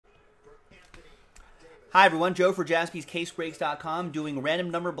Hi everyone, Joe for JaspysCaseBreaks.com doing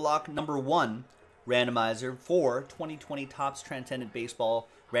random number block number 1 randomizer for 2020 Topps Transcendent Baseball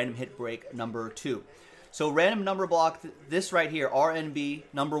random hit break number 2. So random number block, this right here, RNB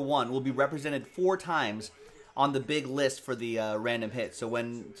number 1, will be represented 4 times on the big list for the random hit. So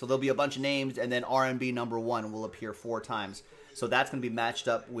there'll be a bunch of names, and then RNB number 1 will appear 4 times. So that's going to be matched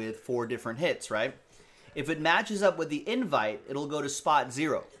up with 4 different hits, right? If it matches up with the invite, it'll go to spot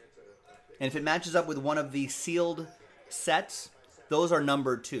 0. And if it matches up with one of the sealed sets, those are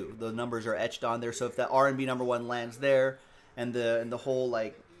numbered too. The numbers are etched on there. So if that RNB number 1 lands there, and the whole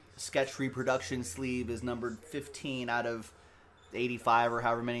like sketch reproduction sleeve is numbered 15 out of 85 or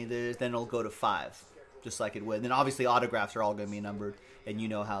however many there is, then it'll go to 5, just like it would. And then obviously autographs are all going to be numbered, and you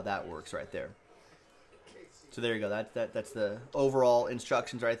know how that works right there. So there you go. That's the overall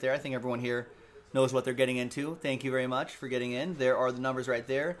instructions right there. I think everyone here knows what they're getting into. Thank you very much for getting in. There are the numbers right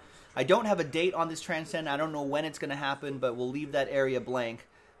there. I don't have a date on this Transcend. I don't know when it's going to happen, but we'll leave that area blank.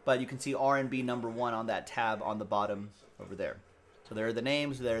 But you can see RNB number 1 on that tab on the bottom over there. So there are the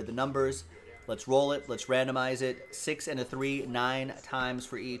names, there are the numbers. Let's roll it. Let's randomize it. 6 and a 3, 9 times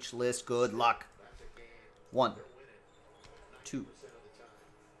for each list. Good luck. 1, 2,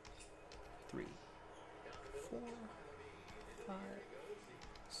 3, 4, 5,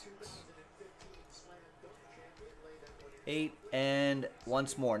 6, 8, and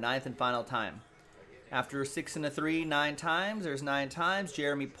once more, 9th and final time. After 6 and a 3, 9 times, there's 9 times.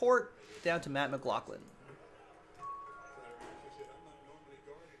 Jeremy Port down to Matt McLaughlin.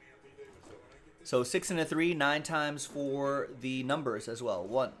 So 6 and a 3, 9 times for the numbers as well.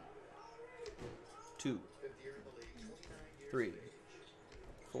 1, 2, 3,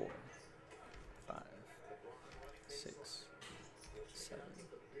 4, 5, 6, 7.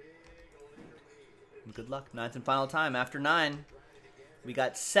 And good luck. 9th and final time. After 9, we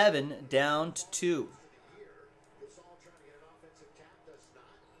got 7 down to 2.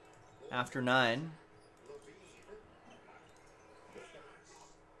 After 9.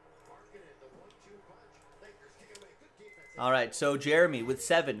 All right, so Jeremy with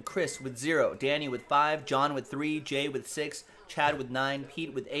 7, Chris with 0, Danny with 5, John with 3, Jay with 6, Chad with 9,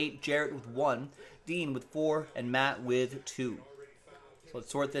 Pete with 8, Jarrett with 1, Dean with 4, and Matt with 2. So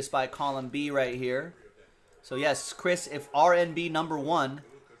let's sort this by column B right here. So yes, Chris, if RNB number 1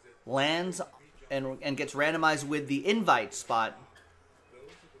 lands and gets randomized with the invite spot,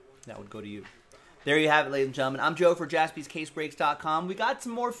 that would go to you. There you have it, ladies and gentlemen. I'm Joe for JaspysCaseBreaks.com. We got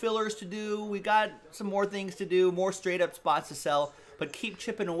some more fillers to do. We got some more things to do, more straight-up spots to sell. But keep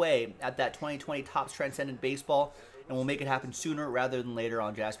chipping away at that 2020 Topps Transcendent Baseball, and we'll make it happen sooner rather than later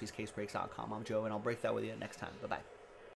on JaspysCaseBreaks.com. I'm Joe, and I'll break that with you next time. Bye-bye.